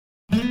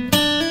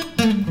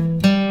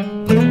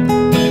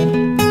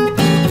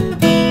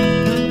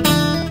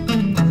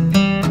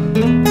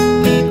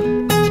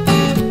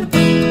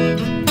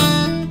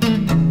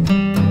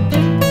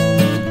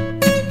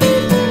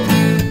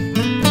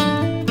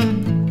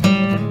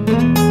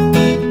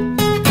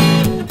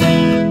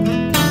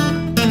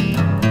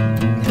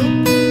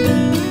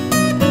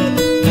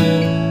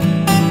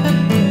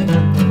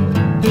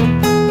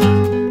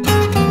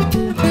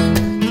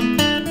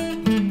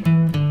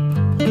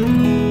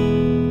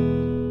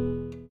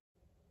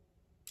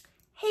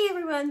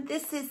everyone,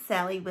 this is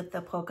Sally with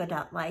the Polka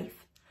Dot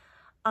Life.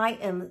 I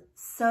am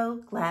so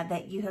glad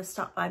that you have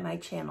stopped by my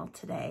channel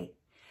today.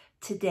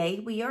 Today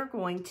we are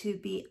going to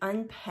be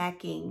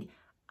unpacking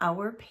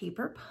our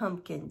paper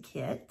pumpkin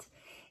kit,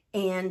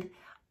 and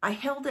I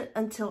held it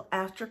until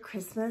after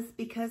Christmas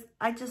because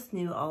I just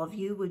knew all of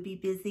you would be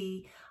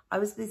busy. I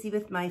was busy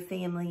with my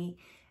family,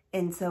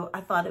 and so I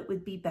thought it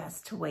would be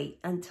best to wait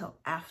until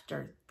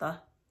after the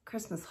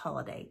Christmas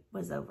holiday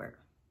was over.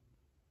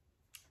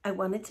 I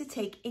wanted to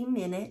take a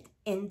minute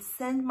and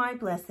send my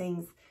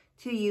blessings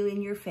to you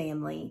and your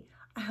family.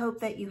 I hope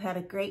that you had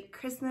a great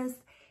Christmas,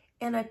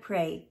 and I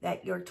pray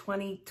that your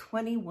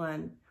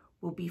 2021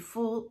 will be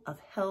full of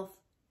health,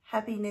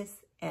 happiness,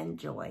 and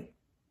joy.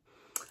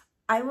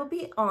 I will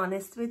be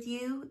honest with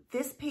you,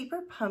 this paper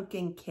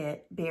pumpkin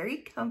kit, Beary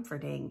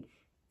Comforting,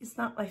 is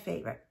not my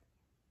favorite.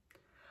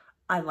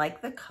 I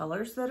like the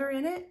colors that are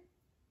in it.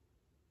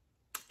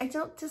 I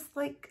don't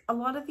dislike a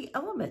lot of the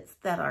elements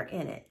that are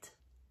in it.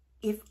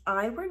 If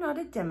I were not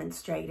a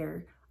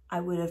demonstrator, I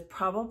would have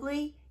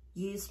probably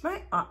used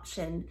my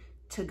option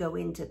to go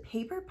into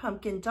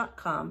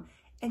paperpumpkin.com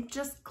and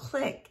just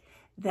click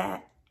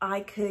that I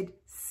could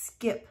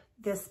skip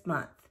this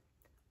month.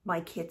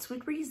 My kits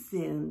would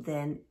resume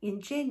then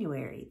in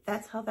January.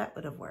 That's how that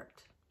would have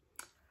worked.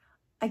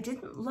 I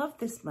didn't love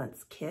this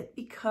month's kit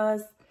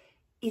because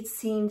it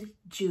seemed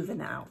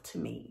juvenile to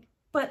me.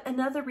 But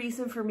another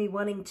reason for me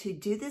wanting to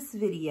do this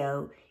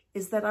video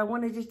is that I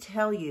wanted to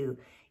tell you,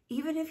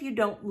 even if you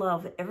don't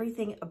love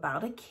everything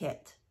about a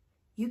kit,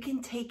 you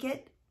can take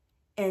it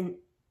and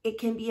it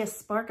can be a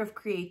spark of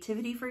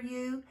creativity for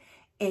you,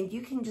 and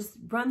you can just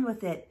run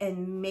with it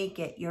and make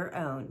it your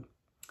own.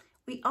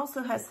 We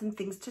also have some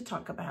things to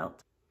talk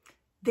about.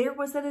 There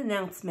was an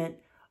announcement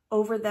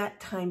over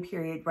that time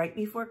period right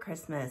before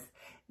Christmas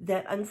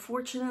that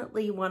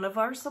unfortunately one of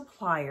our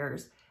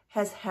suppliers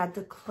has had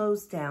to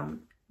close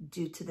down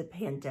due to the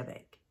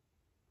pandemic.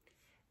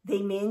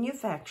 They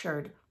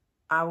manufactured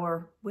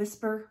our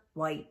Whisper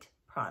White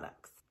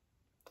products.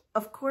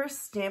 Of course,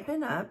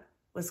 Stampin' Up!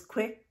 Was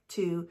quick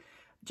to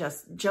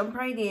just jump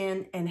right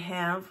in and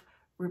have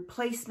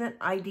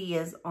replacement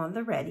ideas on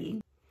the ready.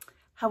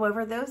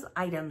 However, those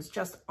items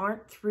just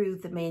aren't through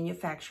the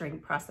manufacturing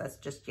process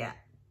just yet.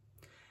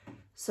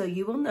 So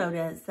you will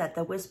notice that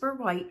the Whisper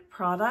White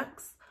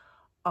products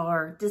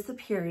are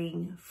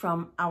disappearing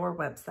from our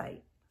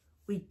website.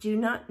 We do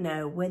not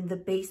know when the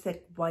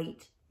basic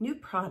white new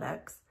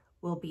products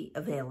will be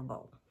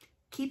available.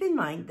 Keep in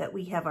mind that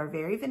we have our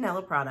very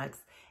vanilla products,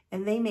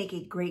 and they make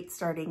a great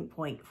starting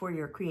point for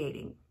your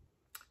creating.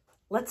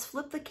 Let's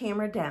flip the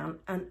camera down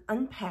and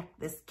unpack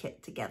this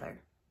kit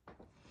together.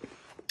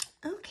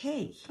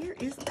 Okay, here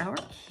is our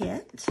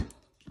kit.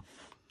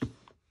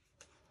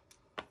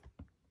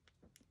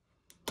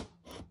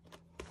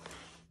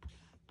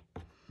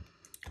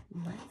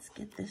 Let's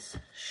get this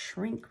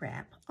shrink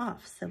wrap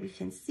off so we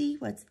can see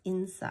what's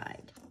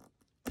inside.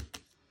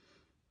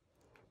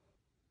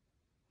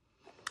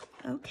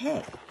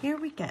 Okay, here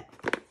we go.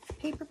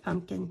 Paper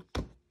Pumpkin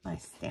by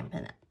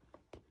Stampin' Up!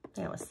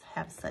 They always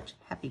have such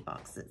happy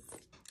boxes.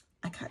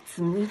 I got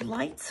some new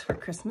lights for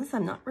Christmas.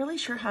 I'm not really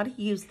sure how to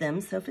use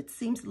them, so if it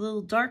seems a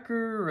little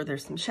darker or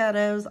there's some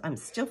shadows, I'm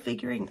still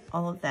figuring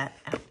all of that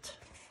out.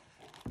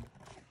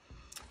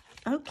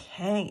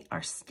 Okay,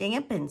 our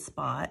Stampin'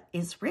 Spot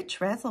is Rich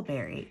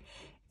Razzleberry,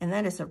 and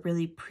that is a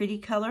really pretty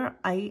color.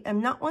 I am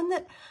not one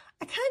that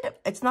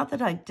it's not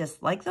that I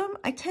dislike them.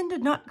 I tend to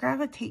not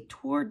gravitate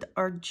toward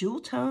our jewel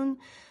tone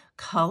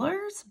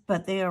colors,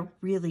 but they are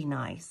really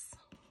nice.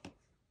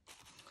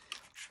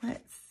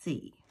 Let's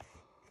see.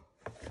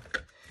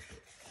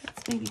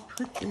 Let's maybe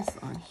put this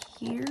on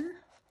here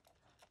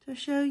to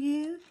show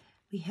you.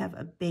 We have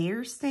a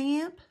bear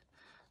stamp,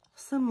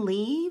 some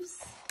leaves.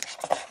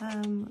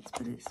 Let's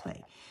put it this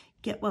way.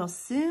 Get well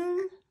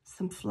soon,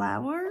 some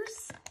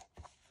flowers.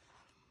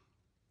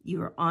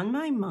 You are on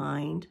my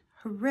mind,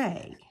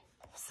 hooray.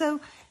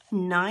 So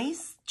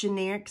nice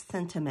generic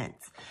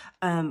sentiments.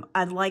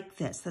 I like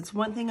this. That's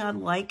one thing I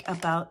like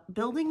about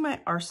building my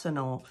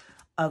arsenal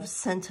of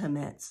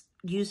sentiments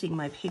using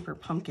my paper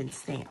pumpkin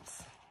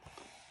stamps.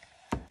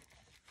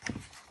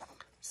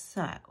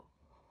 So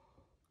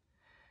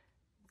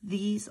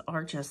these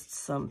are just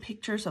some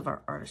pictures of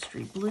our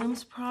Artistry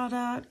Blooms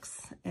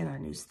products and our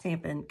new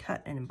Stampin'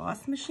 Cut and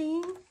Emboss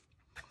machine.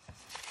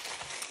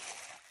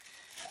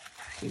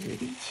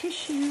 Pretty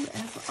tissue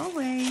as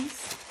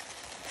always.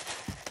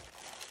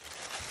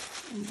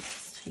 And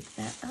let's take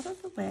that out of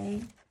the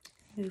way,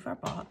 move our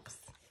box.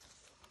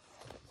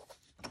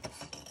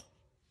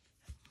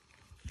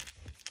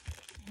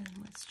 And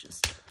let's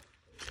just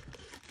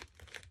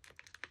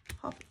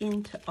hop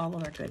into all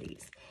of our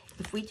goodies.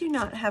 If we do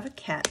not have a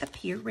cat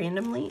appear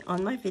randomly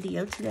on my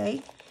video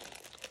today,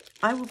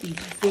 I will be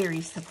very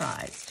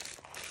surprised.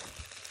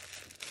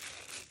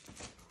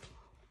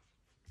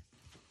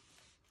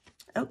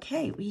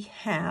 Okay, we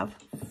have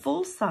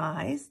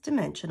full-size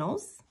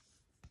dimensionals.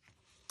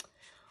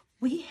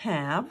 We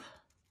have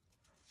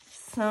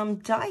some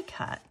die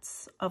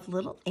cuts of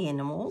little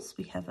animals.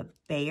 We have a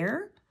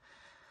bear,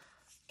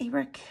 a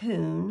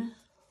raccoon,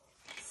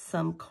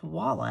 some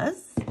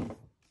koalas.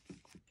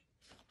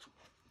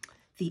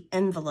 The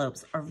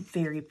envelopes are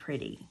very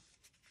pretty.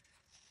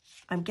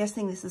 I'm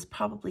guessing this is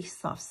probably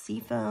soft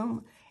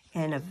seafoam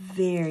and a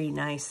very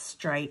nice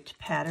striped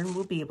pattern.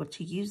 We'll be able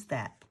to use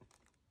that.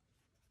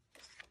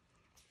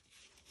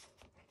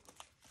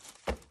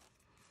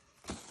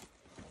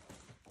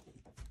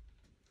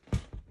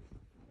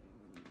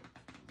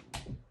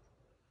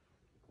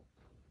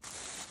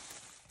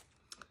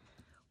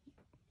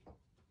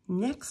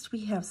 Next,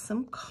 we have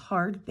some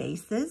card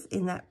bases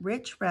in that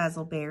Rich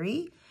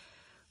Razzleberry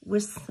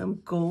with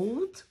some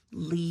gold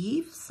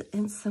leaves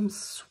and some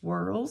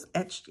swirls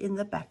etched in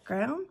the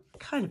background.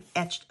 Kind of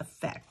etched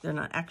effect. They're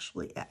not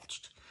actually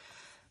etched.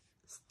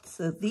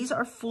 So these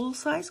are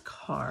full-size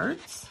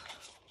cards.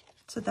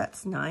 So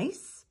that's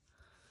nice.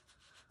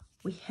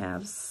 We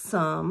have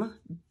some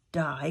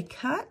die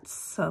cuts,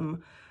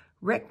 some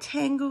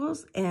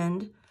rectangles,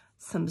 and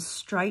some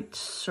striped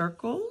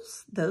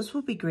circles. Those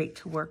will be great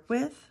to work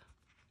with.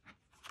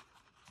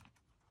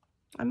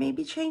 I may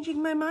be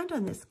changing my mind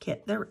on this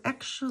kit. They're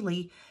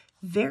actually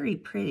very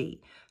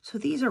pretty. So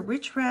these are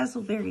Rich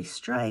Razzleberry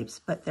stripes,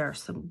 but there are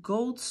some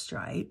gold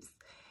stripes,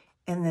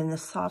 and then the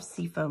soft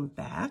seafoam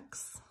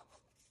backs.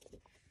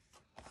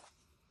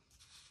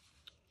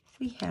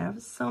 We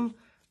have some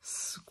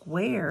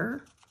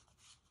square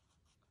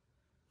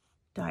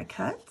die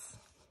cuts.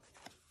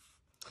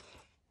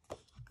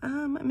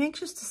 I'm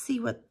anxious to see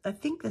what, I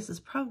think this is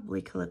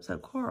probably Calypso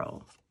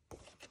Coral.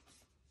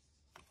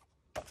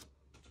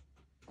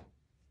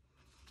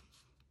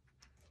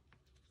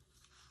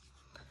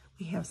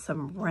 We have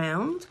some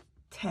round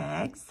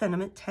tags,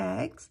 sentiment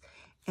tags,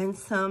 and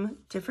some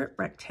different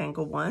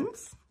rectangle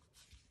ones.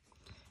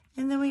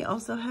 And then we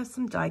also have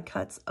some die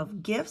cuts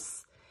of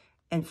gifts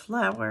and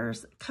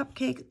flowers,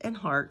 cupcakes, and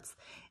hearts.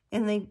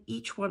 And they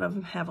each one of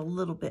them have a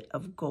little bit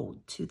of gold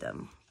to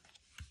them.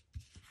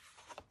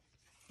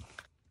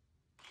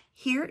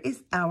 Here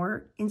is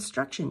our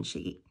instruction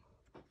sheet.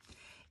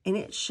 And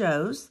it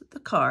shows the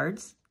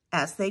cards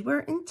as they were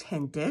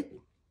intended.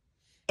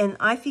 And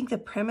I think the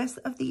premise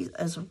of these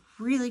is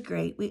really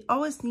great. We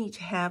always need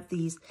to have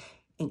these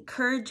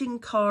encouraging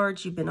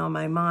cards. You've been on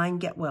my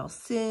mind, get well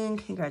soon,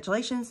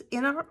 congratulations,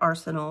 in our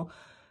arsenal.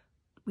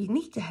 We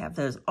need to have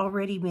those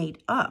already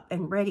made up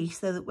and ready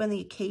so that when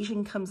the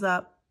occasion comes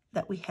up,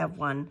 that we have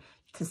one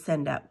to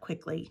send out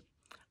quickly.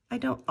 I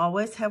don't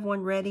always have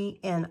one ready,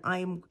 and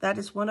that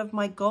is one of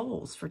my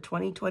goals for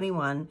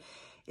 2021,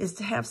 is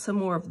to have some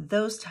more of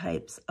those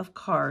types of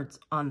cards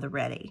on the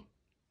ready.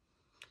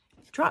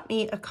 Drop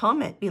me a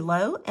comment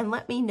below and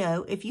let me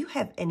know if you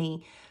have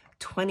any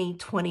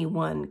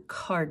 2021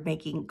 card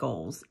making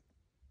goals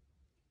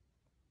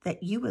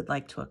that you would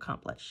like to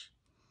accomplish.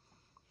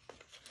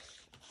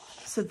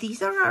 So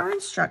these are our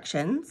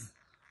instructions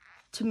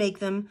to make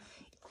them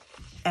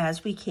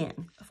as we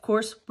can. Of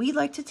course, we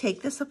like to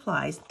take the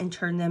supplies and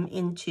turn them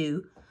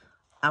into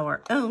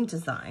our own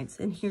designs.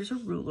 And here's a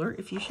ruler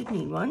if you should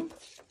need one.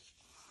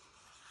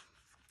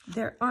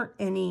 There aren't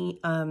any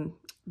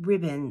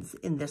ribbons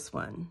in this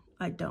one.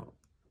 I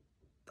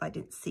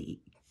didn't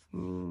see.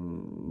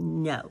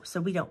 No,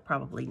 so we don't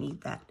probably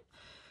need that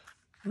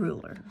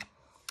ruler.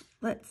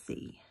 Let's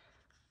see.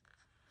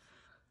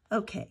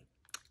 Okay,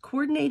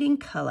 coordinating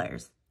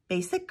colors.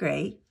 Basic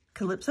gray,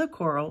 Calypso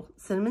Coral,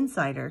 Cinnamon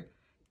Cider,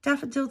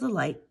 Daffodil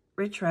Delight,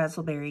 Rich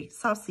Razzleberry,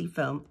 Soft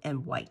Seafoam,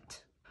 and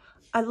white.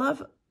 I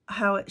love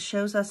how it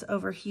shows us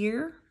over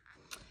here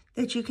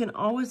that you can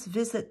always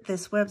visit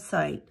this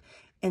website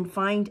and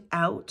find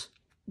out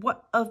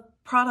what of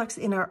products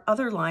in our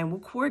other line will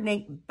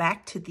coordinate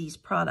back to these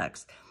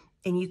products,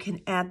 and you can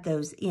add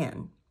those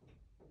in.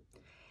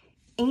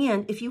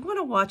 And if you want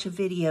to watch a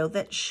video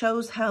that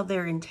shows how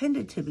they're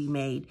intended to be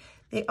made,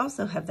 they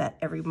also have that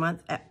every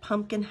month at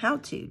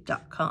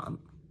pumpkinhowto.com.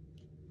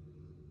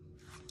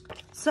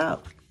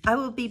 So I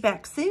will be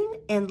back soon,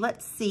 and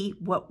let's see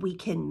what we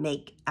can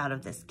make out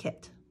of this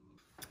kit.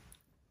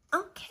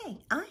 Okay,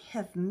 I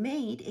have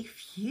made a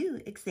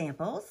few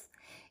examples,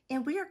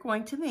 and we are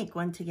going to make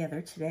one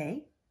together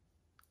today.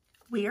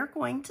 We are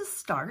going to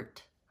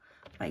start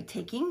by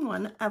taking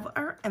one of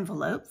our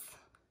envelopes,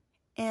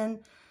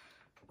 and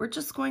we're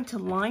just going to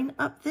line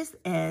up this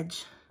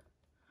edge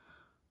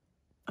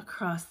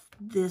across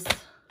this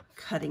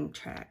cutting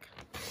track.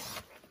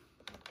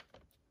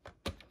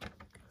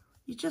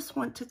 You just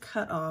want to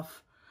cut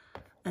off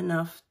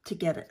enough to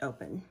get it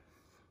open.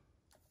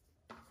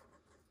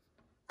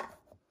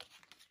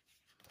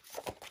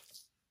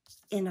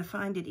 And I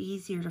find it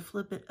easier to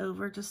flip it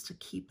over just to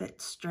keep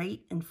it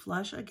straight and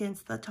flush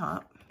against the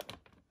top.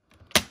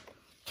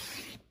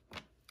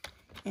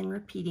 And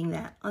repeating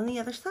that on the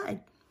other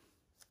side.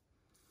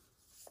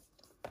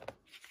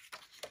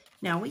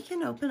 Now we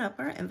can open up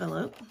our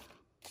envelope,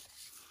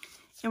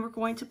 and we're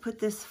going to put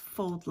this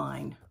fold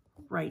line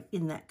right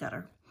in that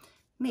gutter.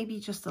 Maybe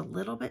just a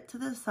little bit to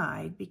the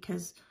side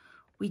because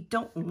we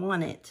don't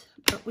want it,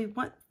 but we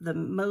want the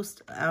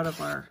most out of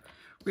our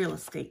real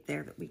estate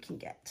there that we can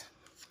get.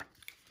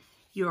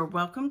 You're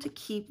welcome to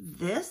keep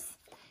this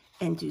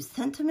and do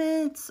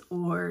sentiments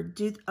or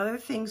do other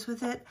things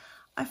with it,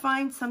 I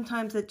find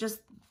sometimes that just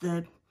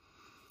the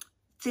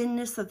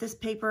thinness of this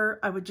paper,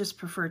 I would just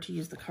prefer to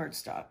use the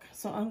cardstock.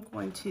 So I'm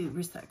going to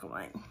recycle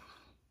mine.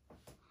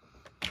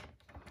 I'm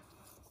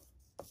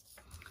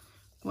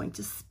going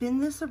to spin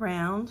this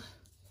around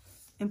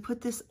and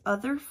put this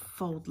other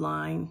fold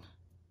line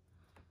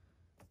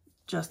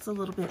just a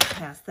little bit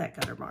past that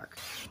gutter mark.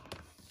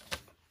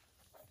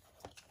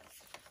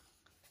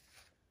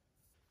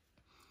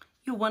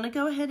 You'll want to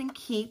go ahead and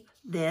keep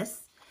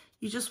this.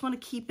 You just want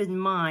to keep in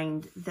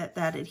mind that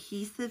that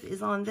adhesive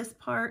is on this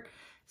part,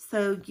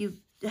 so you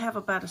have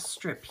about a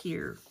strip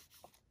here,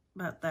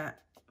 about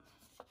that.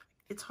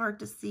 It's hard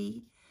to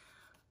see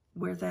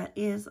where that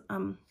is.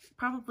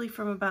 Probably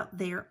from about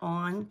there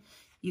on,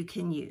 you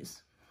can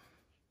use.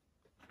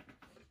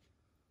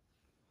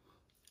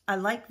 I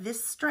like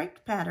this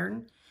striped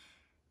pattern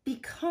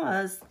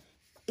because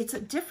it's a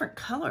different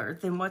color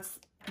than what's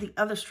the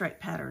other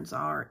striped patterns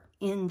are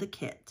in the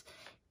kit.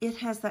 It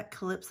has that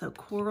Calypso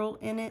Coral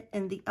in it,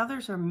 and the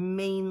others are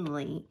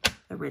mainly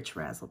the Rich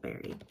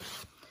Razzleberry.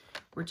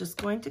 We're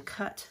just going to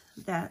cut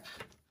that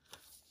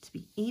to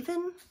be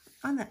even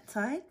on that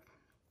side.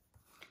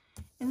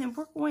 And then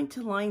we're going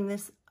to line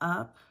this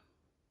up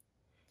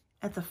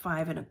at the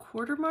 5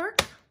 1/4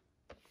 mark.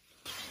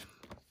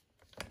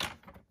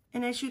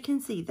 And as you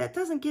can see, that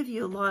doesn't give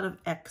you a lot of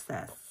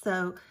excess,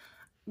 so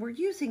we're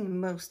using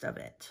most of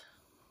it.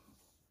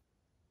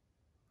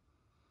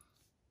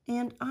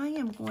 And I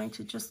am going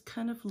to just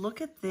kind of look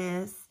at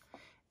this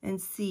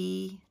and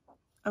see,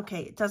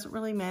 okay, it doesn't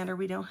really matter.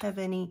 We don't have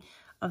any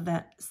of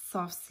that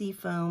soft sea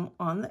foam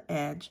on the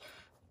edge.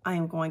 I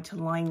am going to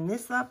line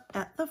this up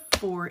at the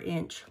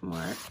 4-inch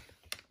mark,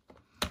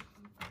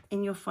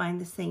 and you'll find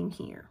the same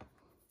here.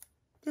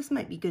 This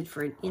might be good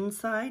for an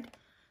inside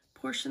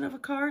portion of a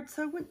card,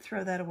 so I wouldn't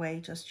throw that away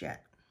just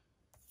yet.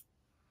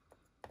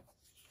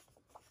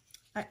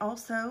 I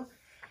also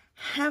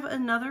have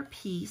another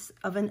piece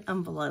of an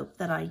envelope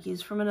that I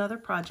use from another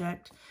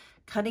project,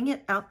 cutting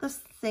it out the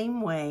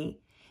same way,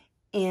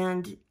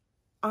 and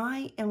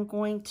I am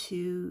going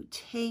to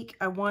take,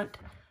 I want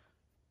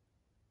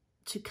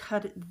to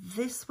cut it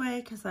this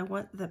way because I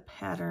want the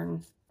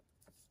pattern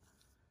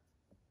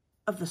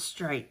of the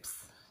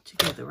stripes to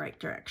go the right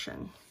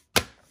direction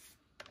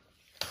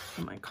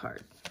on my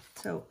card.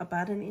 So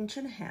about 1.5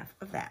 inches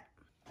of that.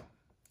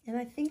 And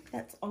I think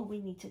that's all we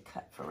need to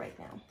cut for right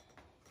now.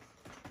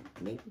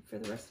 Maybe for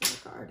the rest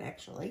of the card,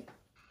 actually.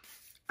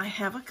 I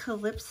have a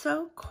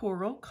Calypso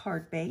Coral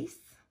card base.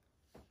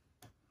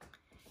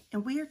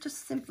 And we are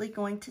just simply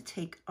going to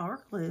take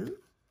our glue,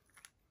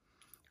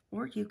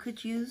 or you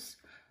could use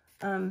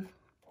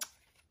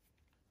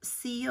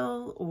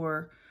seal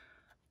or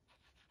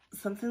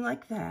something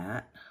like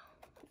that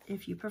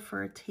if you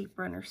prefer a tape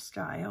runner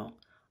style.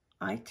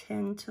 I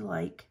tend to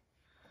like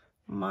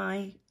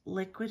my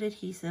liquid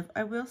adhesive.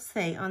 I will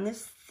say on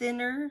this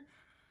thinner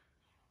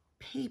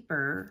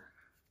paper,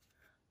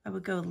 I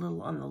would go a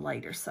little on the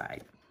lighter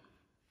side.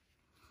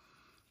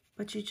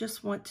 But you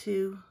just want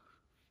to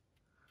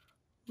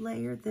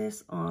layer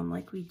this on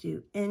like we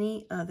do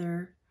any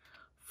other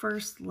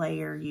first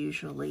layer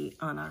usually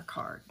on our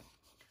card.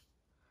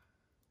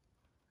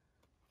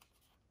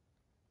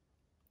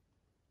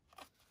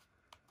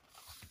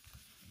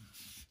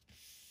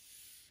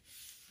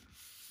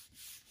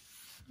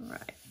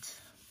 Right.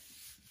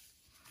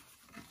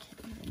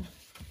 Okay, and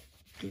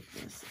give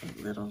this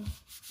a little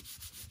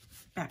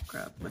back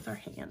rub with our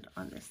hand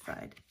on this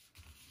side.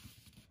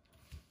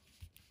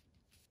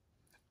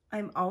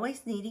 I'm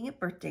always needing a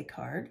birthday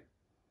card,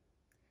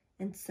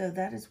 and so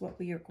that is what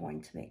we are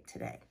going to make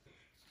today.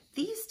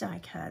 These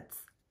die cuts,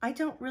 I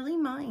don't really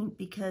mind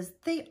because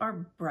they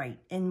are bright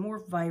and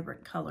more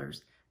vibrant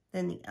colors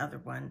than the other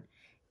one.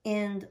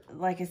 And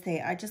like I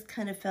say, I just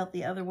kind of felt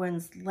the other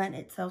ones lent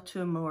itself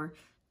to a more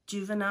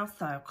juvenile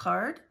style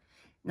card.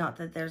 Not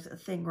that there's a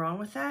thing wrong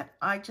with that.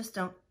 I just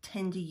don't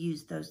tend to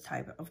use those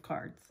type of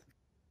cards.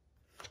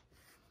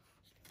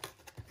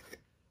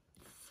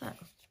 So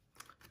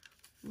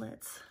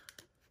let's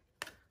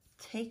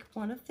take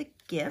one of the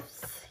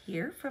gifts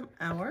here from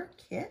our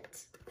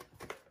kit.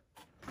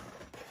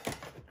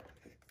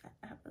 Get that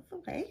out of the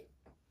way.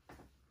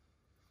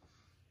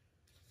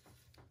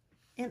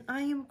 And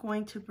I am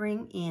going to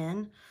bring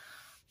in,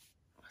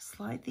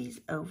 slide these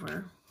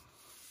over.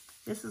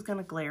 This is going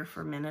to glare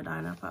for a minute.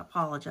 I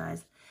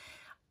apologize.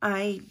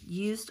 I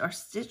used our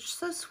Stitch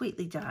So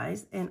Sweetly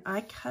dies, and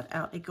I cut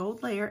out a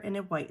gold layer and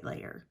a white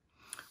layer.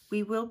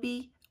 We will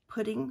be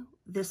putting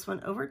this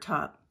one over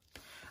top,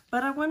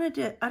 but I wanted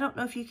to, I don't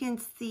know if you can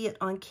see it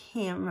on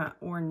camera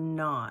or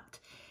not.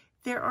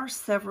 There are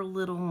several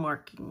little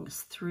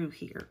markings through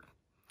here.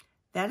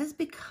 That is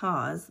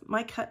because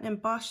my cut and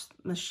emboss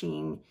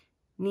machine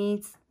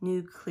needs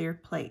new clear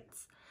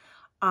plates.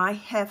 I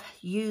have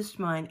used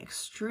mine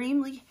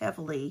extremely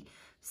heavily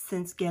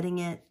since getting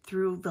it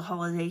through the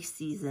holiday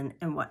season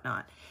and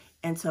whatnot.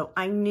 And so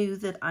I knew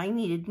that I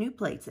needed new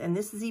plates. And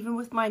this is even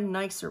with my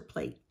nicer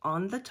plate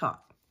on the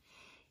top.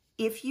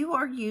 If you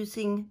are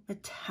using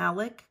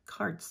metallic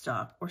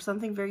cardstock or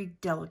something very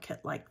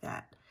delicate like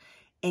that,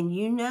 and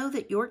you know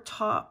that your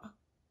top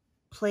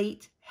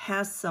plate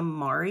has some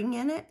marring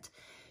in it,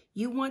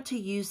 you want to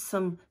use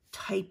some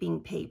typing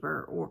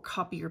paper or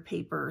copier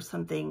paper or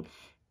something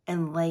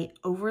and lay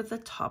over the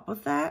top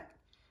of that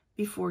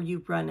before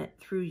you run it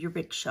through your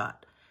Big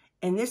Shot.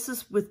 And this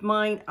is with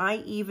mine, I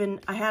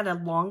had a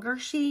longer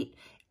sheet.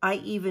 I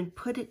even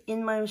put it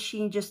in my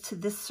machine just to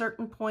this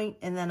certain point,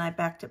 and then I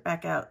backed it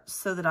back out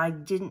so that I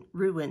didn't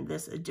ruin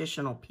this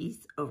additional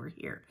piece over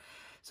here.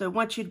 So I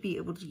want you to be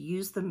able to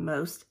use the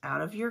most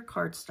out of your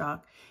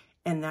cardstock,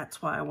 and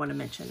that's why I want to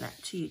mention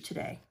that to you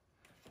today.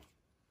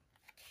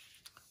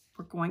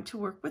 We're going to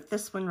work with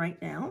this one right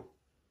now,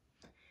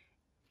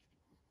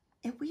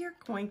 and we are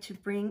going to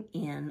bring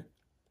in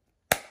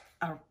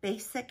our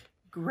basic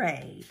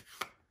gray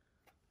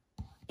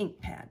ink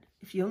pad.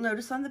 If you'll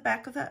notice on the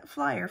back of that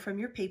flyer from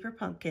your paper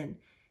pumpkin,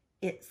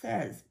 it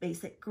says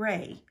basic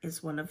gray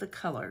is one of the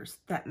colors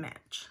that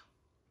match.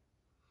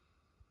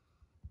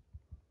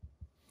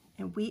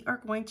 And we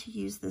are going to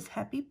use this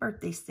happy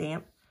birthday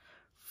stamp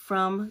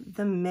from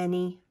the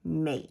Many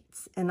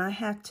Mates. And I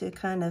have to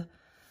kind of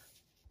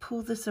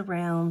pull this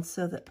around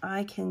so that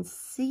I can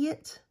see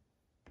it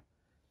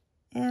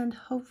and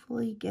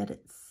hopefully get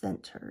it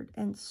centered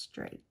and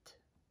straight.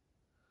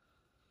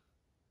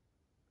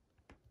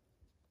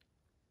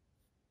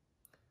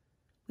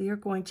 We are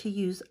going to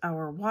use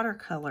our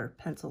watercolor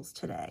pencils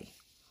today.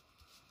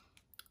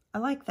 I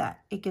like that.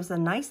 It gives a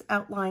nice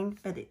outline,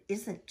 but it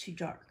isn't too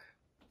dark.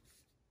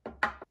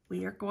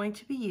 We are going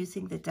to be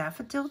using the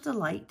Daffodil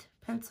Delight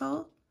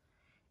pencil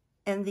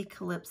and the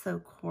Calypso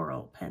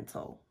Coral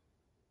pencil.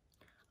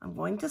 I'm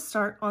going to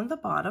start on the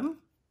bottom,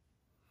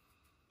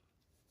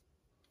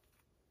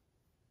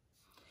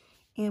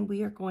 and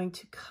we are going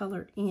to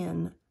color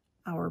in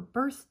our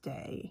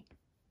birthday.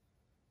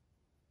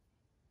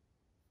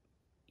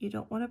 You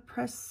don't want to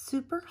press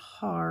super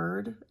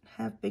hard and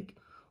have big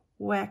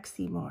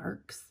waxy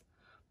marks,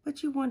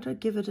 but you want to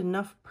give it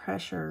enough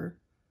pressure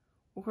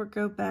or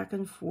go back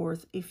and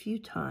forth a few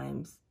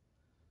times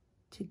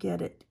to get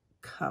it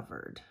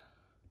covered.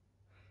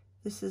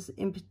 This is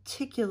in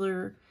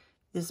particular,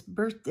 this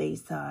birthday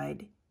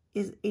side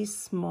is a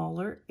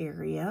smaller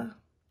area,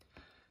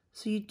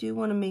 so you do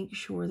want to make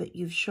sure that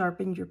you've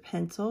sharpened your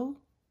pencil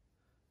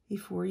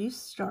before you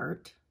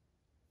start,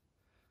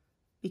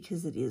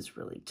 because it is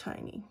really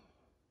tiny.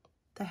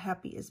 The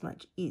happy is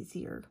much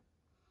easier,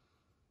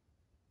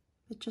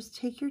 but just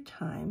take your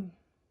time.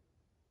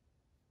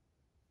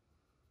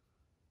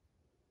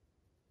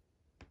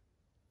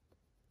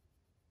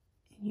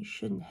 And you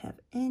shouldn't have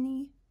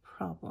any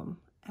problem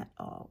at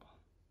all.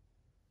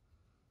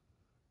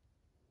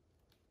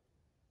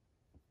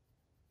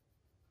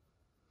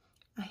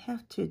 I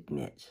have to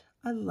admit,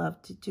 I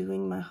loved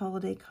doing my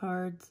holiday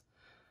cards,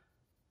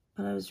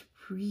 but I was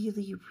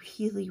really,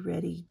 really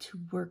ready to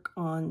work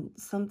on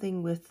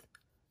something with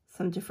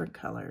some different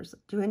colors.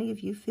 Do any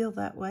of you feel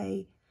that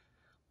way?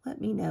 Let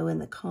me know in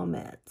the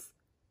comments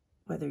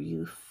whether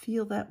you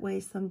feel that way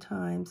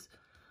sometimes.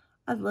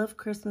 I love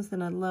Christmas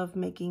and I love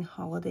making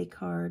holiday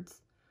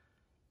cards,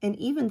 and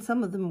even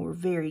some of them were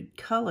varied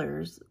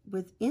colors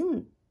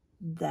within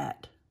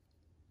that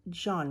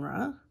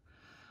genre,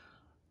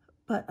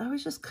 but I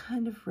was just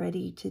kind of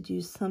ready to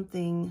do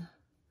something,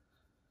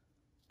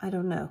 I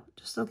don't know,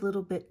 just a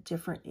little bit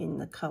different in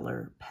the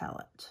color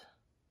palette.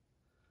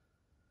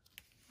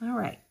 All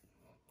right,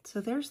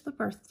 so there's the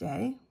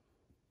birthday.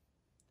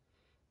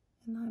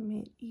 And I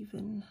may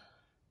even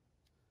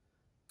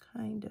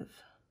kind of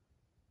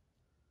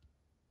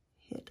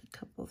hit a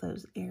couple of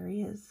those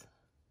areas.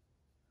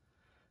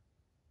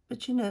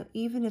 But you know,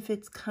 even if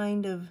it's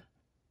kind of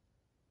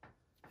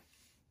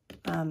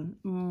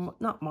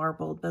not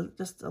marbled, but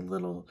just a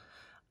little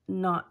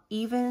not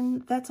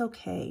even, that's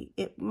okay.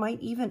 It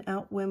might even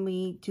out when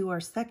we do our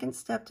second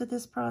step to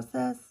this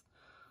process,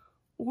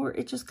 or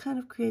it just kind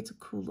of creates a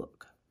cool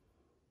look.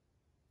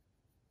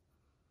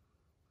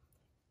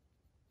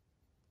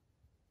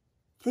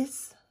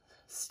 This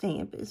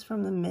stamp is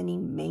from the Many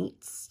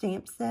Mates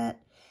stamp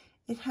set.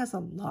 It has a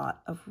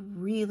lot of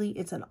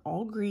it's an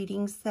all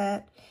greetings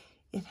set.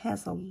 It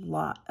has a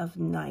lot of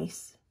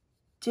nice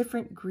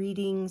different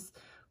greetings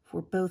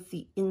for both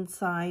the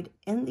inside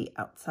and the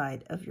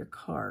outside of your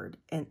card.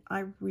 And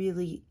I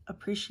really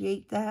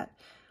appreciate that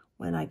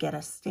when I get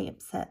a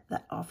stamp set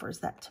that offers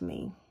that to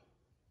me.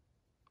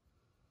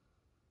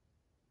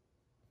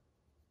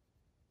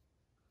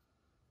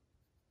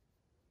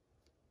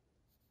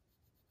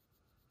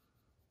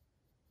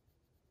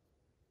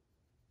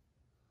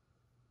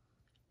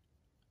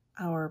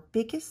 Our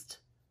biggest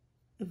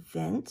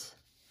event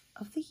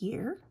of the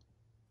year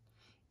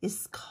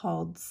is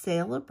called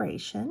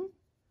Celebration.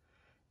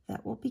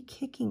 That will be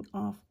kicking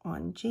off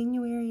on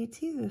January,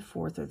 it's either the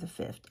 4th or the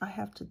 5th. I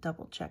have to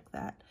double check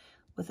that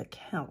with a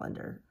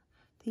calendar.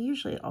 They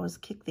usually always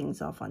kick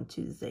things off on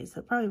Tuesday,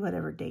 so probably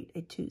whatever date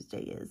a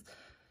Tuesday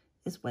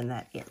is when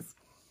that is.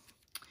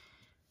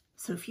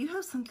 So if you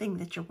have something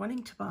that you're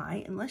wanting to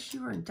buy, unless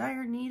you are in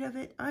dire need of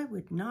it, I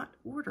would not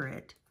order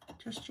it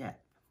just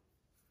yet.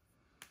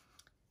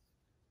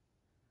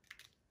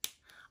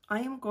 I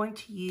am going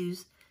to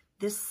use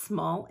this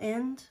small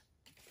end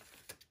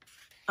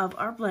of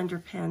our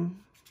blender pen,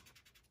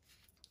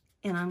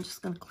 and I'm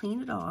just going to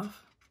clean it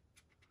off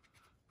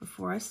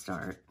before I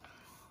start.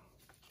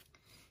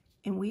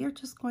 And we are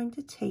just going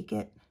to take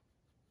it,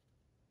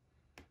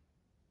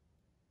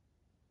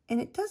 and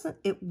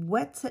it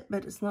wets it,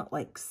 but it's not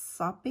like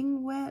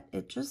sopping wet.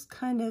 It just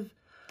kind of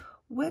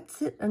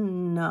wets it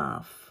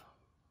enough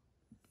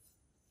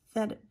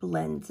that it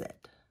blends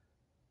it.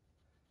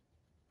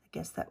 I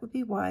guess that would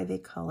be why they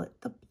call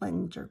it the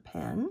blender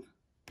pen.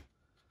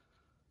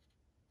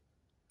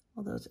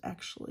 Although it's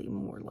actually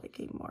more like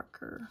a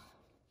marker.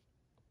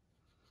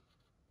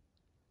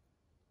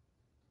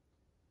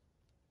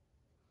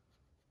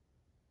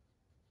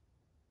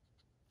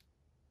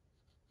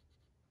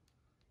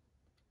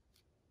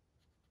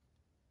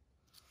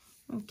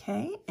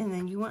 Okay, and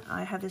then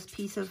I have this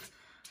piece of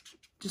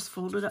just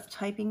folded up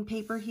typing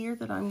paper here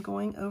that I'm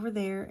going over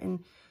there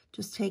and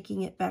just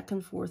taking it back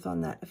and forth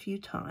on that a few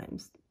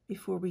times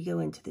before we go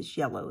into this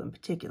yellow in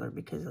particular,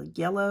 because the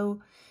yellow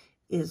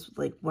is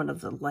like one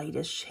of the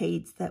lightest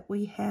shades that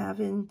we have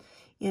in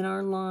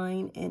our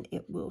line, and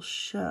it will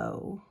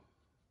show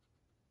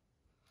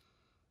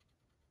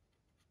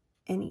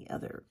any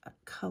other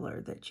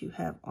color that you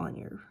have on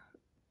your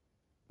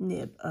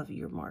nib of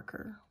your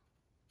marker.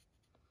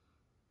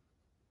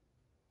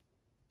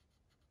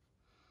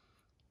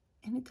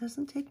 And it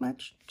doesn't take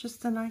much,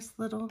 just a nice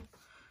little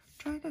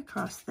drag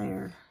across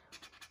there.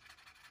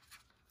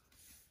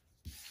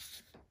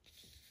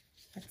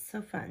 That's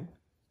so fun.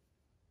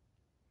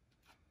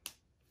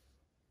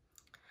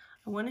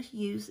 I wanted to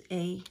use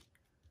a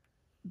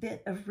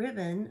bit of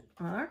ribbon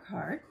on our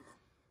card.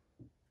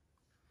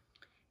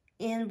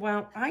 And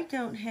while I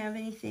don't have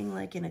anything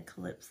like in a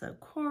Calypso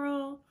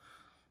Coral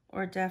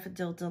or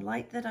Daffodil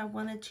Delight that I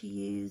wanted to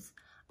use,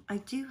 I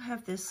do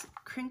have this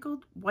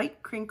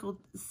white crinkled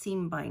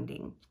seam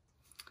binding.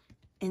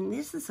 And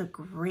this is a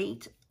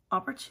great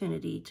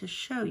opportunity to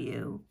show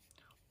you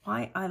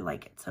why I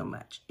like it so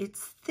much. It's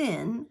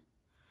thin,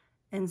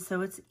 and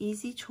so it's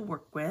easy to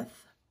work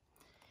with.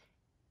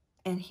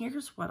 And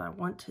here's what I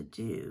want to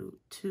do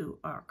to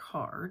our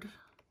card.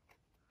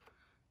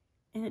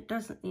 And it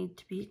doesn't need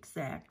to be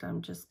exact.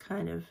 I'm just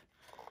kind of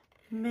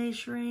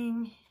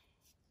measuring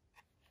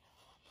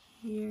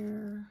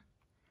here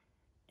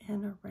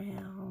and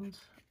around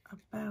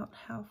about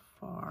how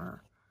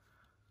far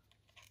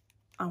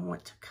I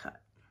want to cut.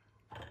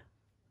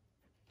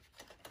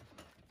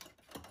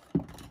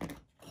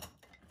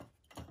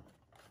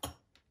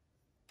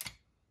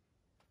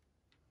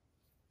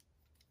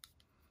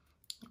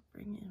 I'll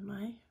bring in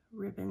my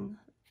ribbon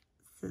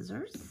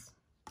scissors.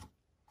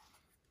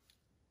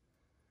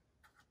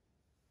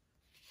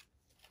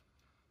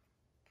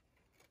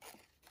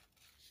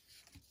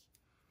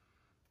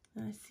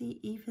 I see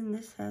even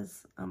this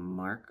has a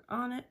mark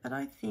on it, but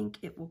I think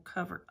it will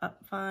cover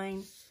up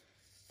fine,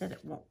 that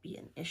it won't be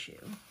an issue.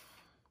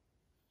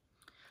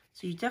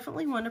 So you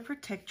definitely want to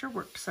protect your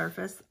work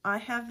surface. I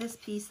have this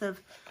piece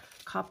of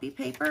copy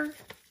paper.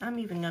 I'm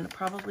even going to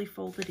probably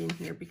fold it in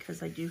here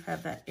because I do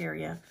have that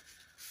area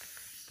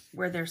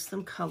where there's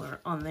some color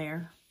on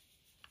there.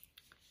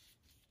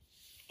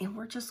 And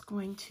we're just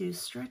going to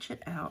stretch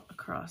it out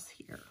across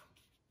here.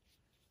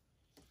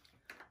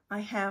 I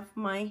have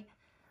my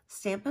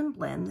Stamp and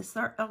Blend. This is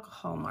our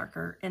alcohol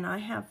marker, and I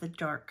have the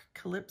dark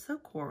Calypso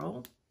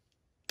Coral,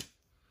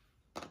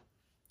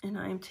 and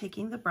I am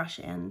taking the brush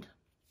end.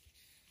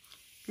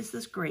 This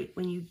is great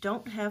when you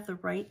don't have the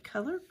right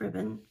colored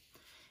ribbon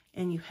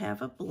and you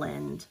have a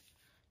blend.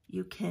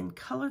 You can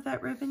color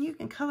that ribbon. You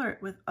can color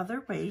it with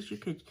other ways. You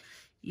could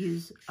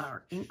use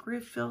our ink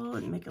refill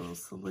and make a little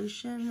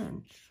solution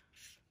and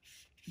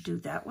do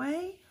that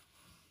way.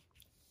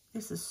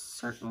 This is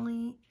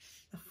certainly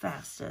the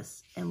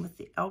fastest, and with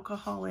the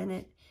alcohol in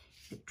it,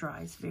 it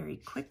dries very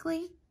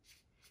quickly,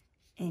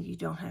 and you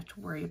don't have to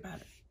worry about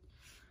it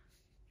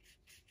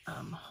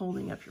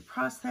holding up your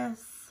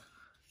process.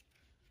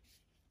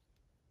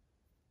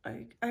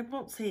 I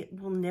won't say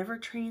it will never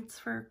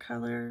transfer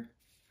color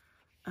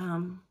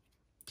to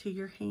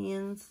your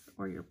hands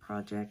or your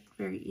project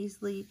very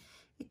easily.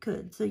 It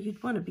could, so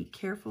you'd want to be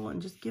careful and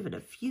just give it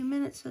a few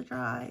minutes to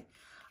dry.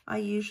 I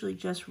usually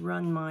just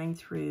run mine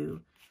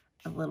through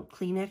a little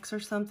Kleenex or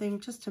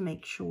something just to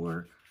make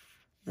sure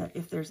that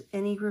if there's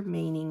any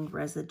remaining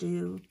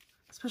residue,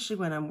 especially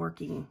when I'm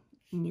working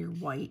near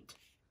white,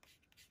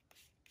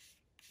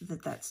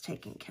 that that's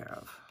taken care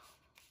of.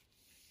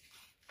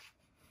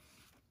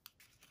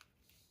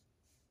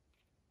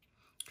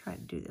 Try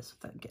to do this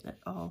without getting it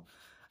all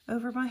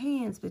over my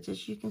hands, but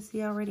as you can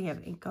see, I already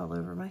have ink all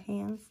over my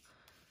hands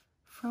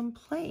from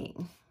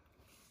playing.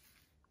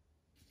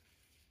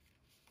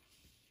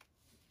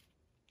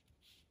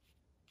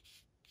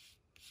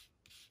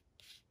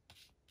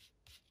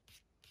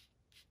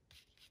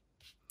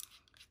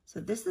 So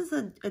this is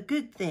a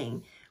good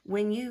thing.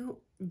 When you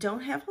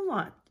don't have a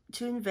lot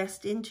to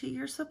invest into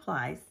your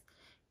supplies,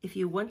 if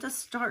you want to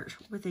start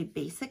with a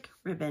basic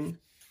ribbon,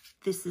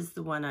 this is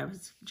the one I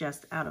would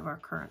suggest out of our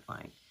current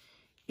line.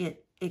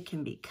 It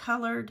can be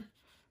colored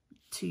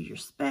to your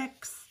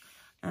specs,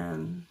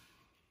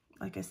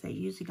 like I say,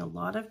 using a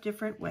lot of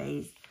different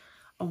ways.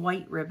 A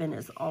white ribbon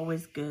is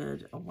always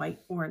good, a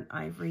white or an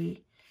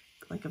ivory,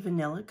 like a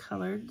vanilla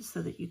colored,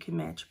 so that you can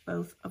match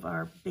both of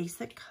our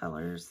basic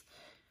colors.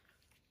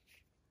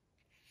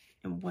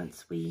 And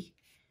once we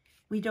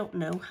don't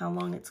know how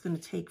long it's going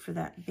to take for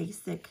that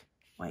basic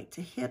white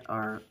to hit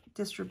our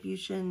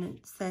distribution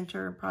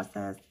center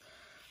process.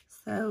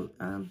 So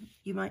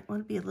you might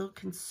want to be a little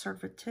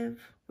conservative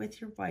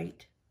with your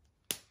white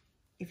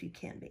if you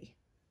can be.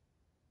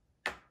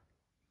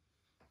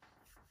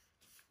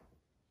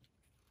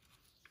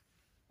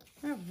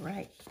 All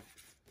right.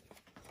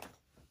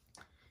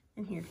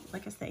 And here,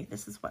 like I say,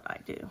 this is what I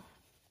do.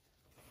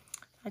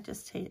 I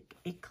just take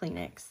a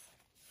Kleenex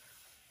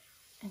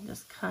and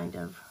just kind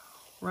of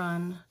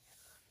run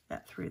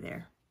that through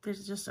there.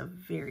 There's just a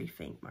very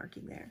faint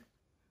marking there.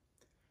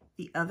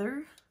 The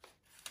other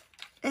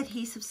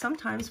adhesive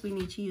sometimes we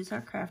need to use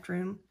our craft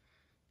room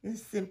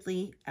is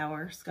simply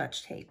our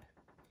Scotch tape.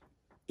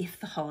 If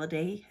the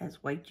holiday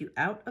has wiped you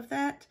out of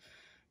that,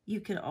 you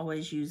can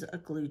always use a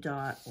glue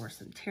dot or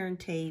some tear and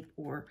tape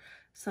or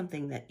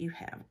something that you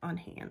have on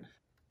hand.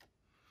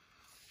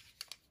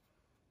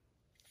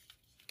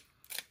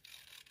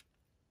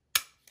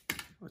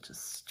 We'll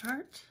just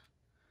start.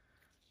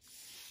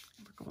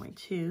 We're going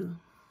to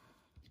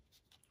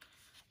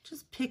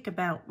just pick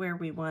about where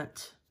we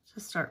want to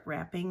start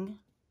wrapping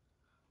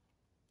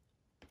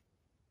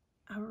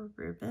our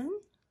ribbon.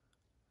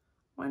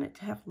 Want it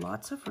to have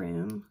lots of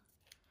room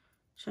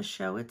to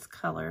show its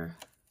color.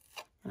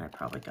 And I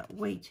probably got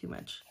way too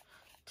much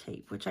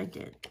tape, which I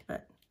did,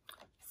 but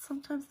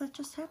sometimes that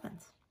just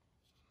happens.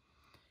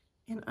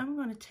 And I'm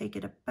going to take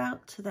it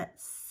about to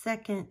that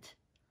second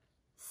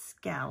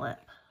scallop,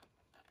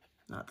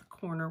 not the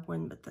corner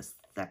one, but the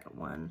second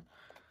one,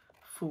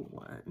 full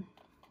one.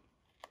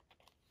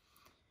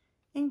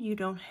 And you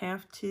don't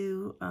have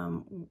to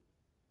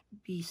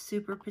be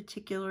super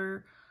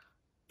particular.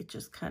 It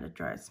just kind of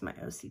drives my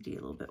OCD a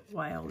little bit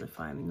wild if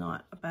I'm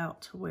not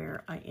about to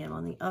where I am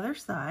on the other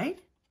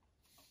side.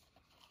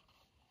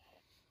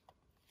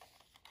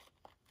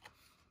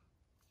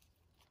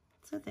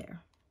 So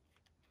there.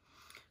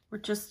 We're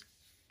just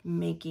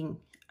making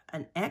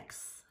an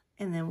X,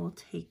 and then we'll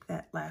take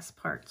that last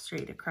part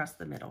straight across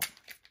the middle.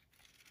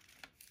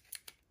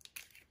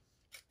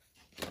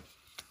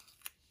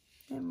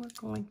 And we're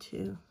going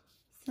to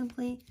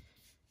simply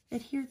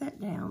adhere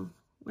that down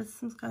with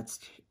some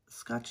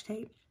Scotch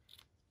tape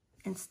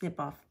and snip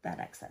off that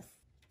excess.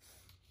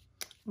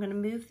 I'm going to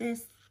move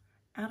this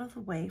out of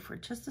the way for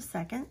just a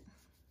second.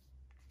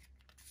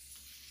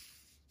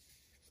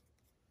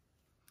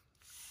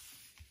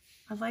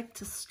 I like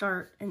to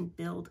start and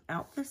build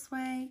out this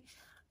way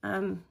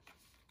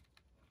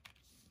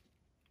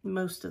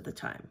most of the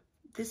time.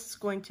 This is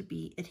going to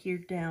be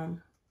adhered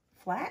down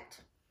flat,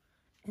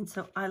 and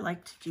so I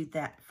like to do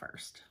that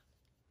first.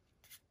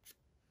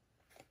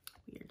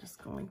 We are just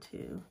going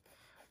to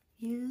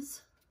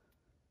use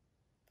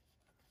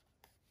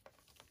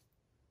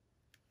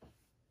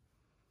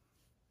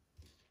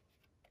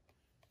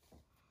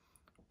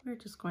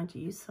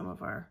some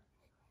of our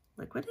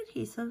liquid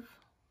adhesive.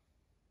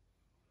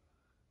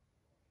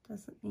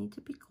 Doesn't need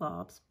to be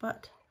globs,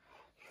 but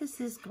this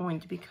is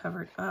going to be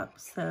covered up,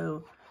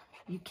 so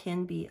you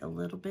can be a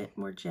little bit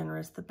more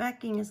generous. The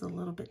backing is a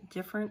little bit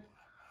different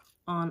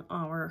on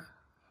our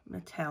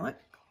metallic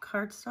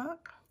cardstock.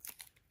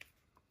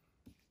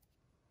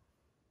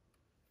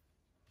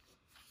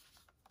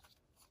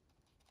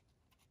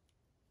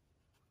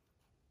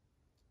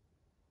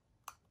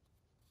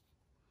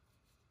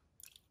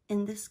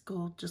 And this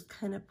gold just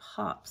kind of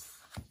pops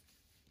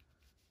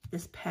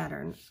this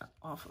pattern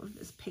off of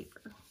this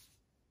paper.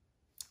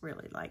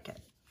 Really like it.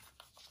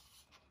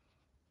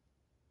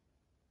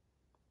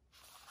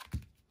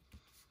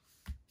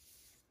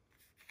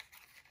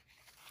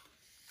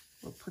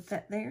 We'll put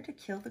that there to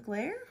kill the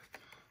glare.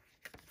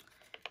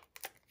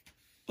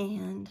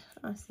 And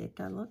I see it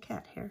got a little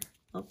cat hair,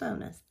 a little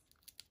bonus.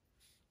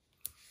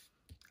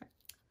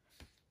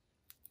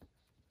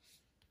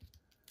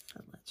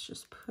 So let's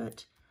just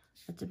put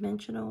a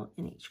dimensional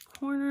in each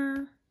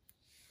corner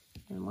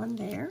and one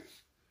there.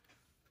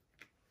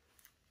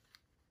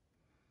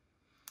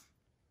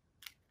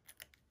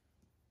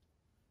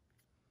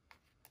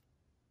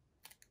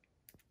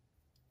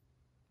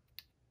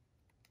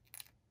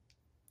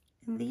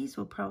 And these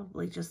will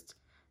probably just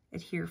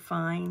adhere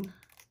fine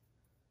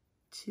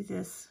to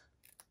this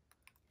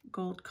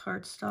gold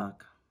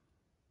cardstock.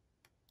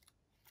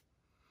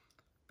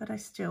 But I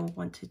still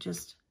want to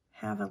just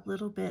have a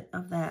little bit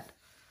of that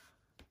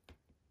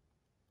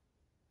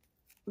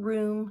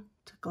room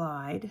to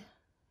glide,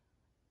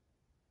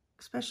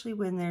 especially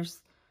when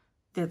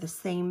they're the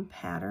same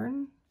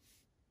pattern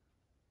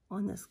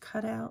on this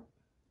cutout.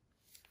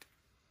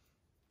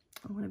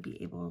 I want to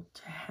be able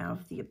to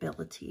have the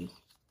ability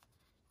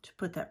to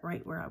put that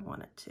right where I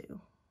want it to.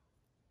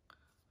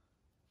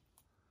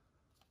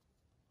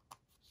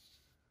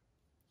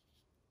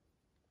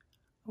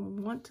 I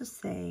want to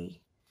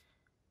say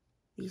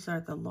these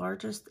are the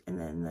largest, and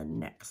then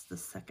the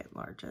second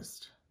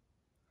largest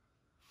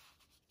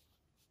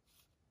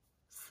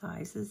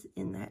sizes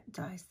in that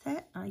die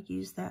set. I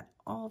use that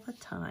all the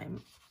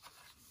time.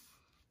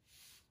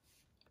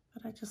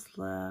 But I just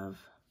love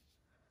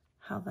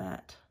how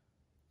that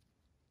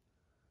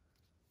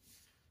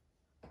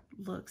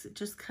looks. It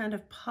just kind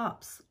of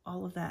pops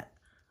all of that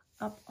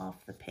up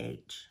off the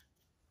page.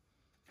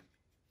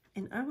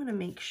 And I want to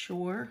make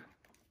sure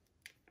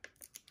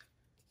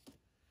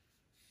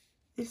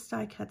this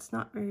die cut's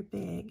not very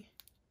big.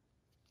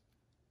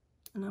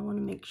 And I want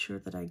to make sure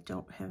that I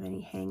don't have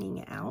any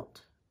hanging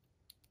out.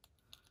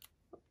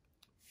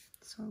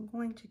 So I'm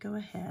going to go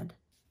ahead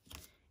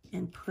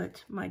and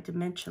put my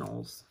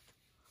dimensionals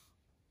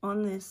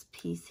on this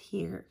piece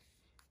here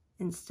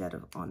instead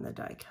of on the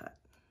die cut.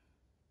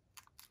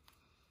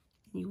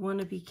 You want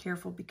to be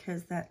careful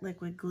because that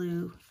liquid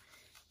glue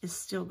is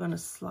still going to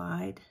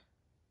slide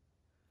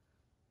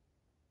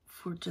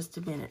for just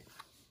a minute.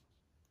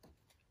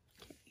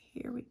 Okay,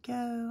 here we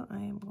go. I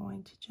am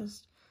going to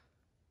just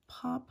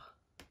pop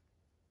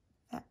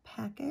that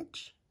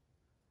package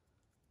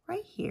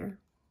right here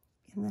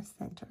in the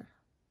center.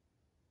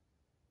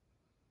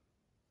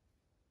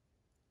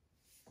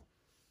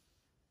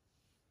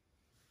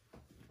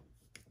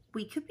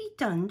 We could be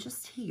done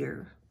just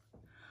here,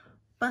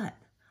 but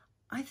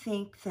I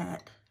think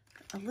that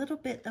a little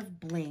bit of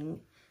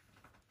bling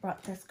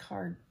brought this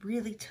card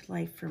really to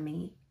life for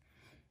me.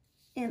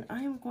 And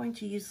I am going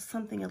to use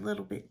something a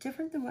little bit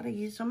different than what I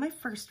used on my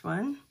first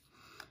one.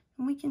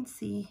 And we can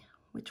see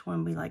which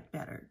one we like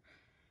better.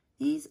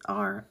 These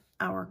are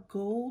our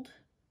gold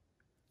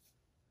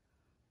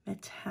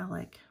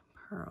metallic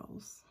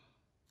pearls.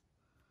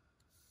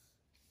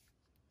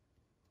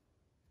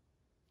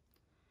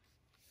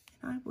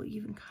 And I will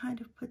even kind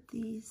of put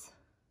these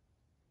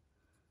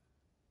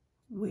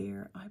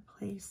where I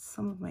placed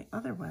some of my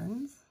other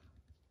ones.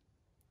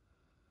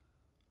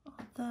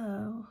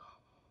 Although,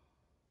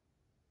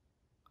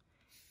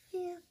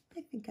 yeah,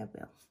 I think I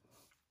will.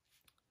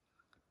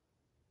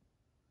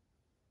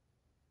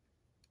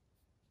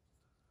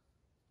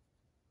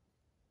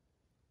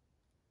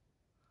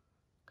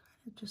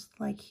 Kind of just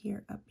like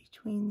here up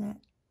between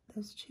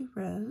those two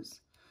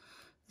rows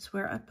is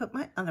where I put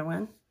my other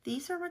one.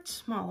 These are much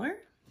smaller.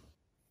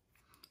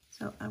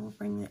 So I will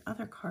bring the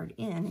other card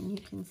in and you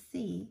can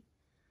see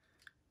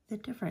the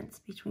difference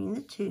between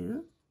the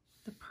two,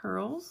 the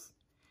pearls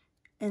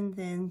and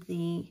then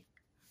the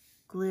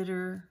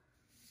glitter,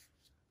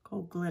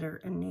 gold glitter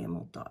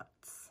enamel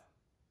dots.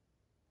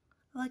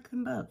 I like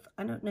them both.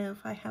 I don't know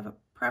if I have a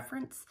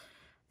preference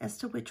as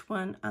to which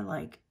one I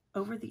like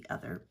over the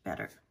other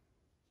better.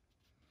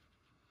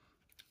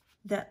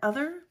 That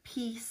other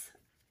piece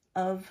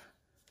of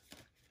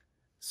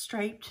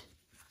striped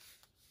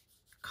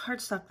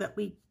cardstock that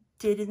we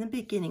did in the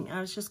beginning,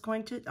 I wasn't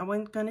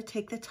going to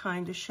take the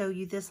time to show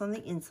you this on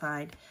the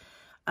inside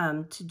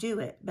to do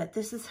it, but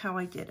this is how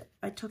I did it.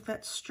 I took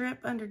that strip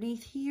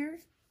underneath here.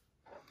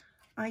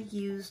 I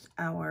used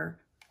our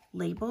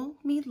Label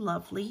Me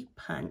Lovely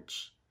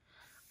punch.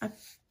 I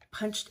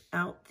punched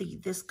out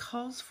this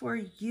calls for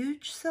a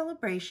huge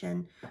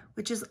celebration,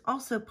 which is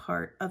also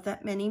part of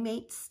that Many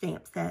Mates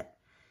stamp set.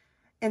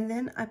 And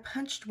then I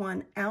punched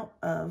one out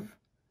of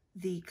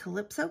the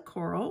Calypso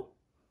Coral,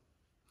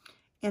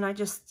 and I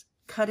just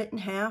cut it in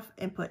half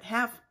and put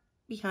half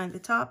behind the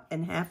top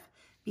and half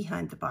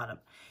behind the bottom.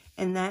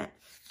 And that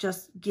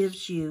just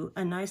gives you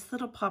a nice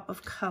little pop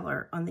of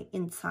color on the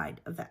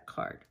inside of that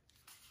card.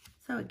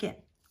 So again,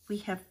 we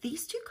have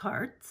these two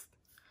cards.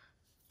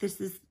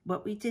 This is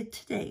what we did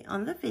today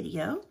on the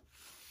video.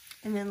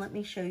 And then let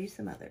me show you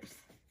some others.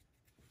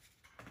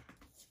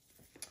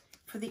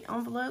 For the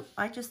envelope,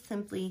 I just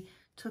simply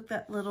took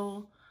that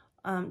little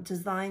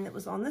design that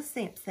was on the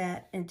stamp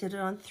set and did it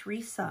on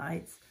 3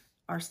 sides.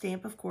 Our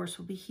stamp, of course,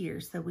 will be here,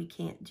 so we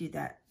can't do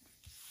that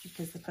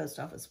because the post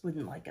office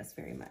wouldn't like us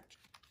very much.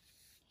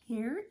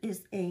 Here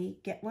is a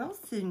Get Well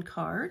Soon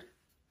card.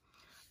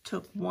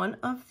 Took one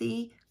of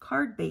the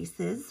card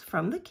bases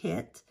from the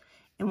kit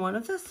and one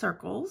of the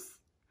circles,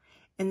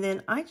 and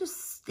then I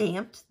just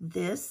stamped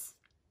this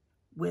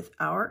with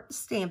our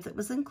stamp that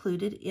was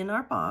included in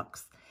our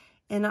box,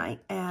 and I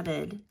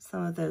added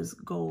some of those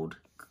gold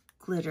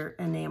glitter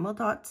enamel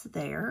dots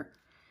there.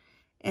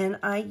 And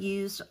I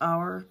used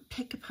our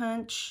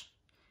Pick-a-Punch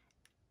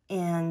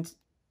and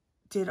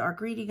did our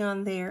greeting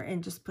on there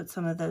and just put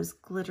some of those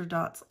glitter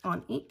dots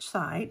on each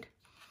side.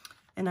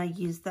 And I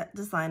used that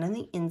design on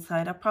the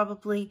inside. I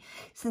probably,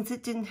 since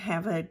it didn't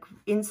have an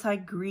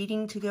inside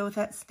greeting to go with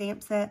that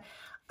stamp set,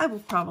 I will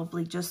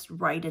probably just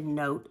write a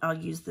note. I'll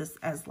use this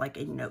as like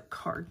a note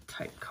card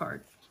type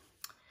card.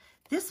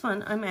 This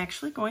one, I'm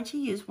actually going to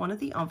use one of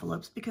the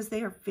envelopes because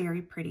they are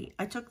very pretty.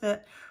 I took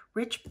the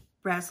Rich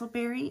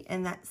Razzleberry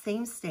and that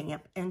same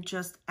stamp and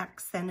just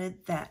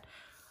accented that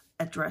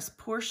address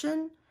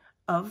portion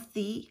of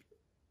the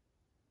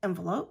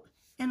envelope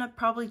And I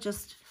probably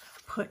just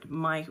put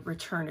my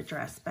return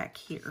address back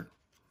here.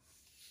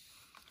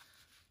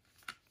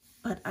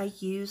 But I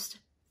used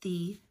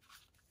the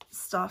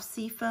soft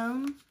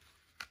seafoam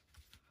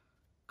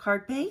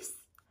card base,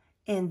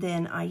 and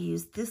then I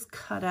used this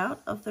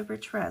cutout of the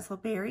Rich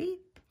Razzleberry.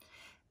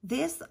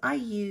 This I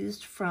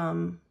used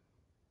from,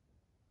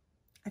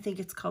 I think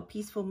it's called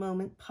Peaceful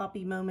Moment,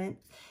 Poppy Moment.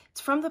 It's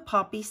from the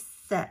Poppy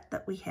set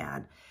that we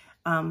had.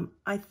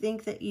 I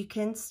think that you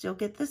can still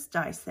get this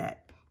die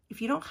set.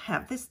 If you don't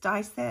have this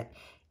die set,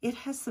 it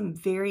has some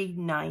very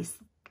nice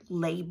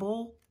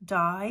label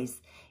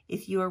dies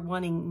if you are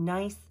wanting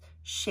nice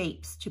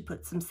shapes to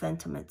put some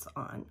sentiments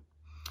on.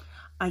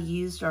 I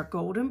used our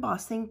gold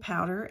embossing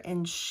powder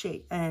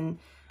and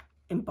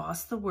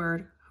embossed the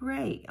word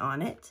hooray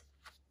on it,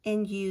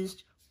 and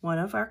used one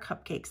of our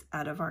cupcakes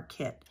out of our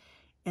kit.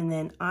 And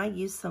then I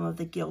used some of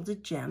the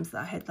gilded gems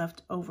that I had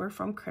left over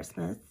from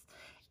Christmas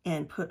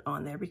and put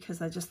on there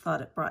because I just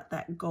thought it brought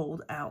that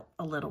gold out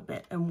a little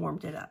bit and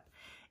warmed it up.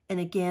 And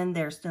again,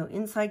 there's no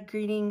inside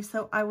greeting,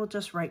 so I will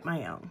just write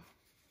my own.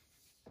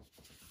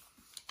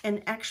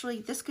 And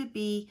actually, this could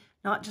be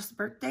not just a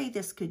birthday.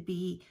 This could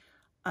be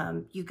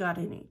you got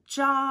a new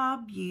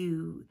job,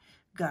 you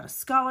got a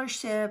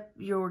scholarship,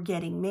 you're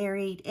getting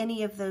married.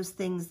 Any of those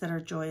things that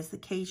are joyous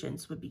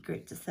occasions would be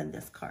great to send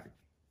this card.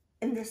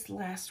 In this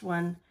last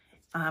one,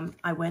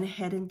 I went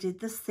ahead and did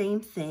the same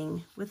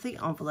thing with the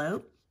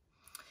envelope.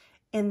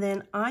 And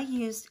then I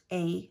used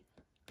a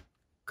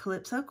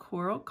Calypso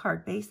Coral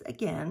card base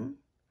again.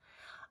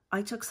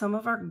 I took some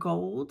of our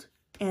gold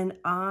and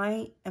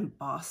I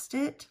embossed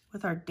it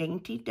with our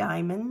Dainty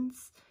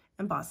Diamonds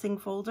embossing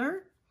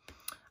folder.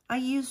 I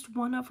used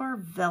one of our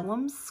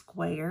vellum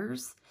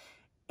squares,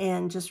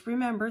 and just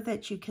remember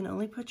that you can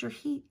only put your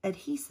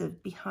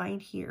adhesive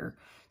behind here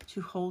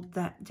to hold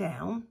that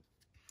down.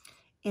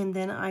 And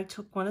then I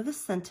took one of the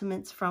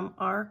sentiments from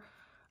our,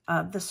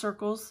 the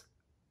circles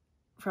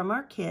from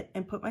our kit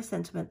and put my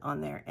sentiment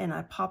on there, and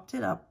I popped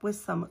it up with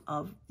some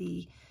of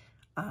the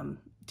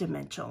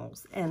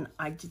dimensionals, and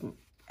I didn't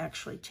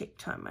actually take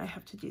time. I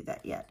have to do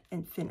that yet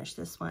and finish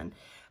this one,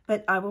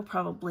 but I will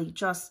probably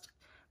just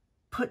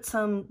put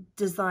some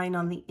design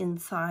on the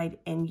inside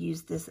and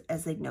use this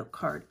as a note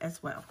card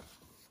as well.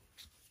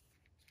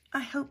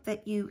 I hope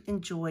that you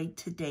enjoyed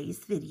today's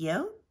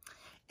video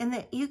and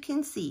that you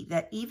can see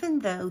that even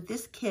though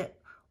this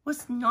kit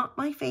was not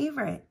my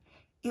favorite,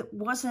 it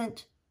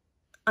wasn't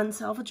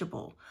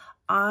unsalvageable.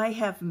 I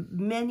have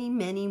many,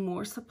 many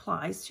more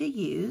supplies to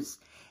use,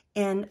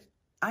 and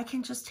I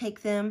can just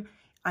take them.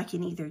 I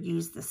can either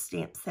use the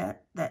stamp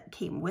set that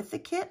came with the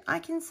kit. I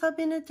can sub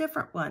in a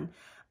different one,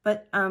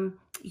 but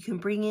you can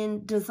bring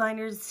in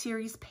designer's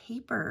series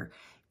paper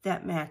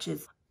that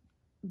matches.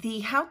 The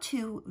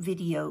how-to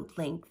video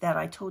link that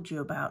I told you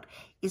about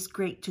is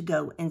great to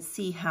go and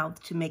see how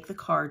to make the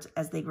cards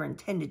as they were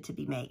intended to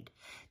be made.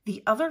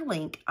 The other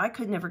link I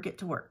could never get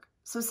to work.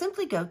 So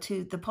simply go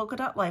to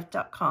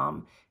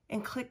thepolkadotlife.com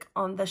and click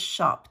on the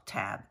shop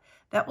tab.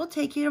 That will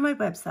take you to my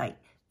website.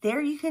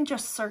 There you can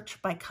just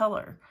search by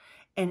color,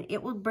 and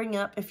it will bring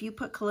up, if you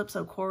put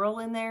Calypso Coral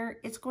in there,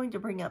 it's going to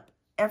bring up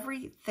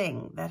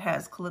everything that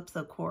has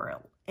Calypso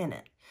Coral in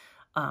it.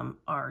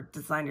 Our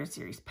designer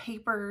series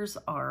papers,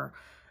 our,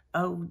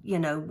 you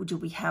know, do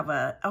we have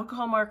a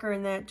alcohol marker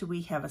in that? Do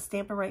we have a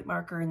Stamp-A-Write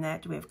marker in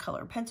that? Do we have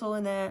color pencil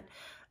in that?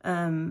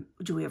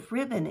 Do we have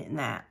ribbon in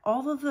that?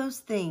 All of those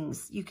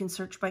things you can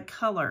search by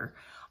color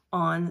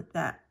on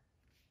that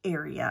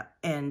area,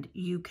 and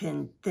you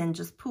can then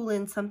just pull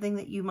in something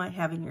that you might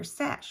have in your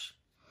stash,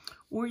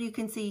 or you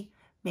can see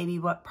maybe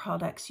what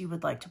products you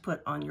would like to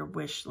put on your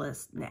wish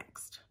list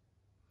next.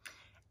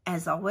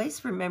 As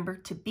always, remember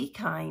to be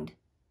kind,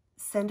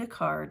 send a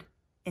card,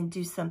 and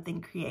do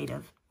something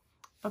creative.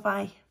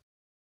 Bye-bye.